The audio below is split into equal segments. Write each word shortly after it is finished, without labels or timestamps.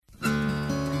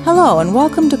Hello and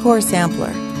welcome to Core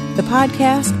Sampler, the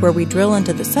podcast where we drill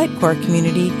into the Sitecore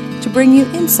community to bring you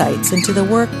insights into the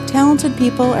work talented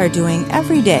people are doing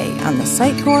every day on the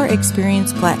Sitecore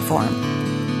Experience platform.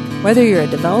 Whether you're a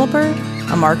developer,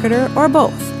 a marketer, or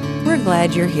both, we're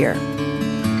glad you're here.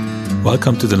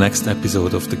 Welcome to the next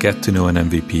episode of the Get to Know an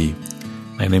MVP.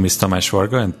 My name is Tamás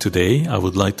Varga, and today I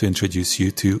would like to introduce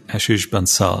you to Ashish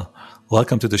Bansal.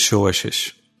 Welcome to the show,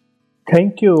 Ashish.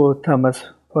 Thank you, Thomas,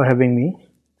 for having me.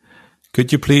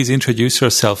 Could you please introduce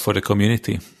yourself for the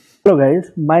community? Hello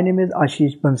guys, my name is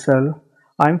Ashish Bansal.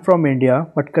 I'm from India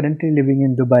but currently living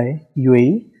in Dubai,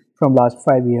 UAE from last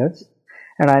 5 years,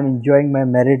 and I'm enjoying my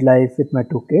married life with my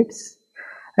 2 kids.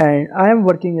 And I am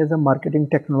working as a marketing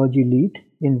technology lead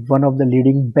in one of the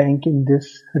leading bank in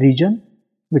this region,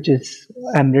 which is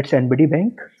Emirates NBD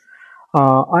Bank.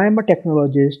 I am a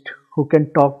technologist who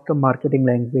can talk the marketing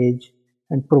language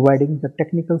and providing the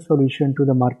technical solution to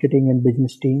the marketing and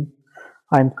business team.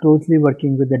 I'm closely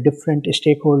working with the different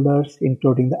stakeholders,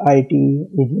 including the IT,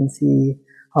 agency,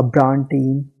 a brand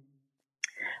team.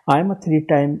 I'm a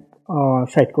 3-time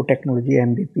Sitecore Technology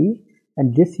MVP,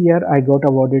 and this year I got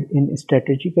awarded in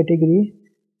strategy category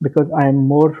because I'm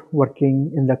more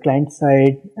working in the client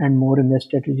side and more in the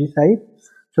strategy side.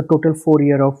 So total 4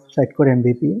 year of Sitecore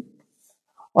MVP.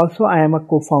 Also, I am a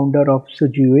co-founder of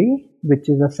Suj UAE, which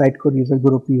is a Sitecore user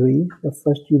group UAE, the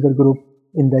first user group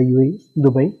in the UAE,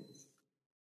 Dubai.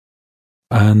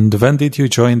 And when did you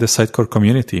join the Sitecore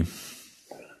community?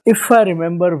 If I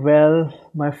remember well,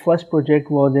 my first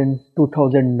project was in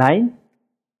 2009,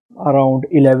 around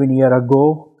 11 years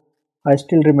ago. I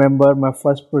still remember my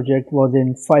first project was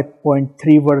in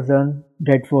 5.3 version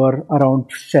that were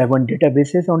around 7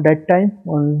 databases on that time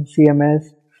on CMS,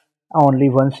 only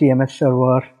one CMS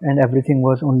server, and everything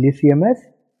was only CMS.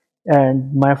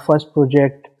 And my first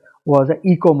project was an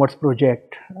e-commerce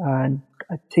project, and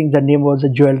I think the name was the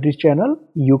Jewelry Channel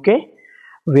UK,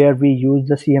 where we used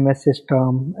the CMS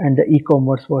system and the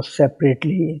e-commerce was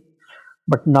separately.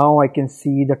 But now I can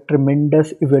see the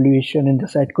tremendous evaluation in the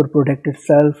Sitecore product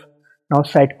itself. Now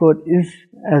Sitecore is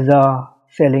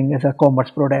selling as a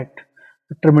commerce product.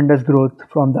 Tremendous growth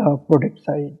from the product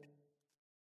side.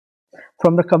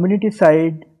 From the community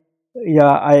side,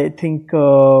 I think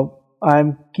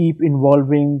I'm keep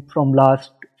involving from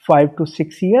last 5 to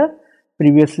 6 years.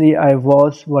 Previously, I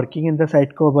was working in the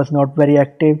Sitecore, was not very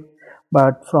active,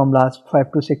 but from last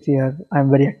 5 to 6 years, I'm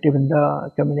very active in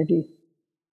the community.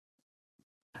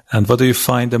 And what do you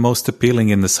find the most appealing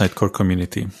in the Sitecore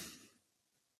community?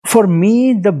 For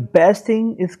me, the best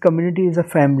thing is community is a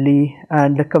family,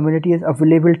 and the community is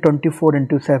available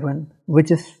 24/7, which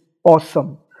is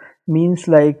awesome. Means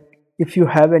like if you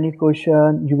have any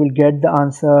question, you will get the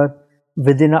answer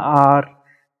within an hour.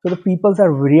 So the peoples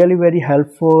are really very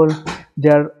helpful. They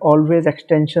are always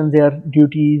extension their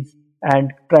duties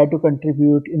and try to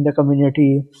contribute in the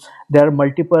community. There are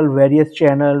multiple various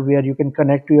channels where you can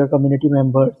connect to your community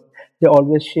members. They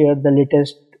always share the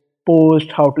latest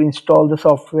post, how to install the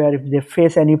software if they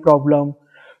face any problem.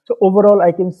 So overall,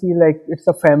 I can see like it's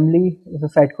a family, it's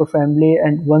a Sitecore family,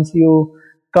 and once you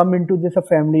come into this a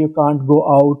family, you can't go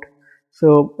out.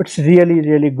 So it's really,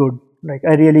 really good. Like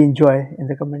I really enjoy in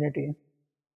the community.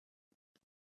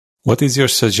 What is your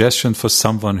suggestion for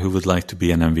someone who would like to be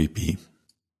an MVP?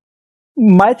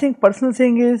 My personal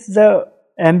thing is the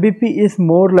MVP is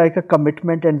more like a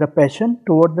commitment and the passion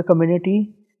toward the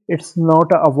community. It's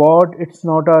not an award, it's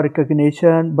not a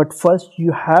recognition, but first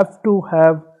you have to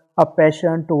have a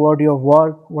passion toward your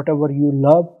work, whatever you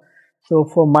love. So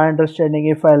for my understanding,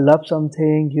 if I love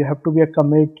something, you have to be a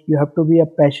commit, you have to be a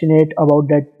passionate about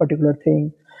that particular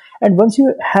thing. And once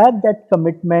you have that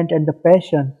commitment and the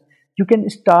passion, you can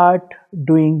start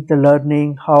doing the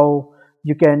learning, how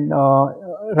you can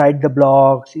write the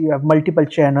blogs, you have multiple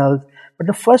channels. But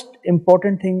the first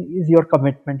important thing is your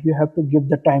commitment. You have to give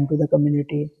the time to the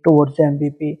community towards the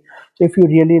MVP. So if you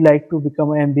really like to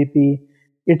become an MVP,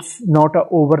 it's not an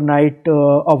overnight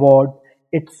award.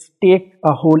 It's take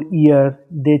a whole year.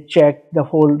 They check the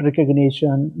whole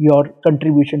recognition, your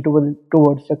contribution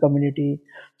towards the community.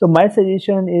 So my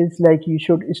suggestion is like you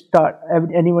should start,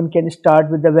 anyone can start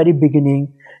with the very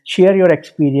beginning, share your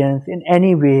experience in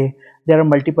any way. There are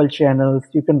multiple channels.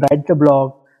 You can write the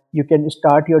blog. You can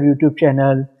start your YouTube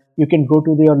channel. You can go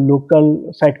to your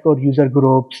local Sitecore user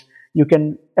groups. You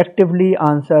can actively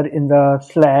answer in the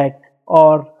Slack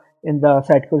or in the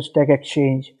Sitecore Stack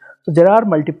Exchange. So there are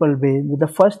multiple ways. The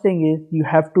first thing is you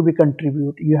have to be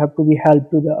contribute. You have to be help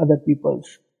to the other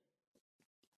peoples.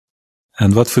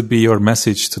 And what would be your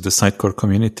message to the Sitecore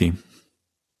community?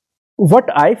 What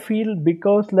I feel,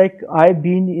 because like I've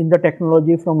been in the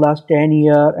technology from last 10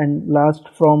 year, and last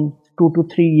from 2 to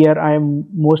 3 year, I'm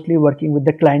mostly working with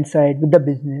the client side, with the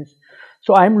business.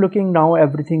 So I'm looking now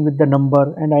everything with the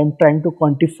number, and I'm trying to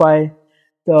quantify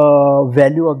the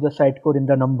value of the Sitecore in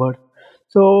the numbers.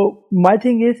 So my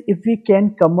thing is, if we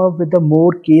can come up with a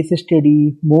more case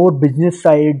study, more business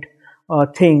side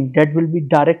thing that will be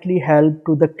directly help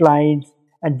to the clients,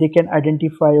 and they can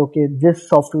identify, okay, this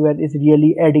software is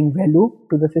really adding value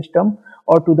to the system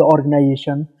or to the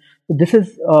organization. So this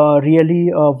is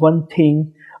really one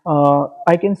thing.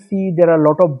 I can see there are a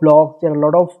lot of blogs, there are a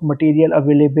lot of material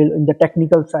available in the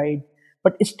technical side,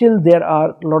 but still there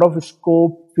are a lot of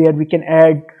scope where we can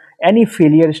add any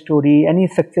failure story, any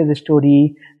success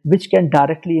story, which can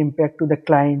directly impact to the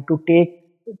client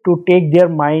to take their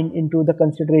mind into the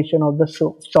consideration of the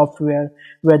software,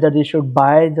 whether they should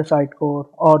buy the Sitecore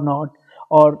or not,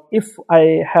 or if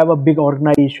I have a big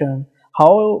organization,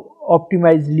 how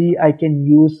optimizely I can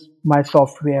use my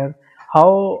software,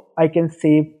 how I can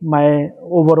save my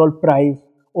overall price,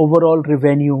 overall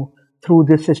revenue through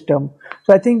this system.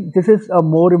 So I think this is a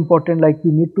more important, like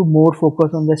we need to more focus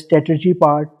on the strategy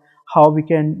part, how we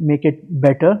can make it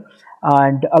better,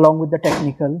 and along with the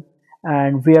technical,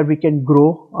 and where we can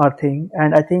grow our thing.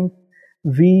 And I think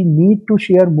we need to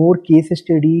share more case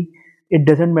study. It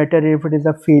doesn't matter if it is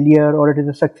a failure or it is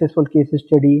a successful case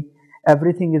study.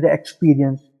 Everything is an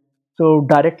experience. So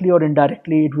directly or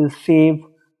indirectly, it will save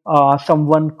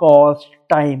someone cost,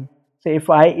 time. So if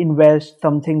I invest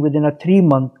something within a 3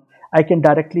 month, I can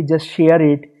directly just share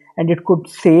it, and it could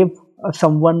save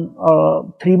someone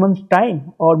 3 months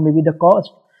time, or maybe the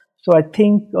cost. So I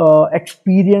think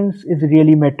experience is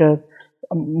really matter.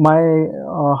 My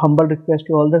humble request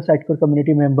to all the Sitecore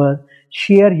community members: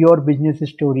 share your business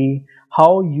story,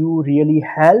 how you really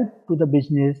help to the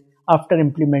business after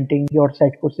implementing your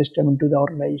Sitecore system into the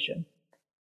organization.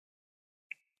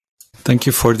 Thank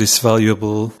you for this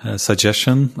valuable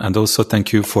suggestion, and also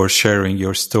thank you for sharing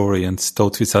your story and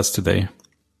thought with us today.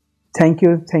 Thank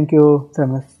you,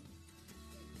 Thomas.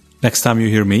 Next time you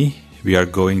hear me, we are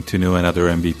going to know another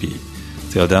MVP.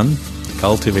 Till then,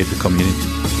 cultivate the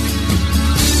community.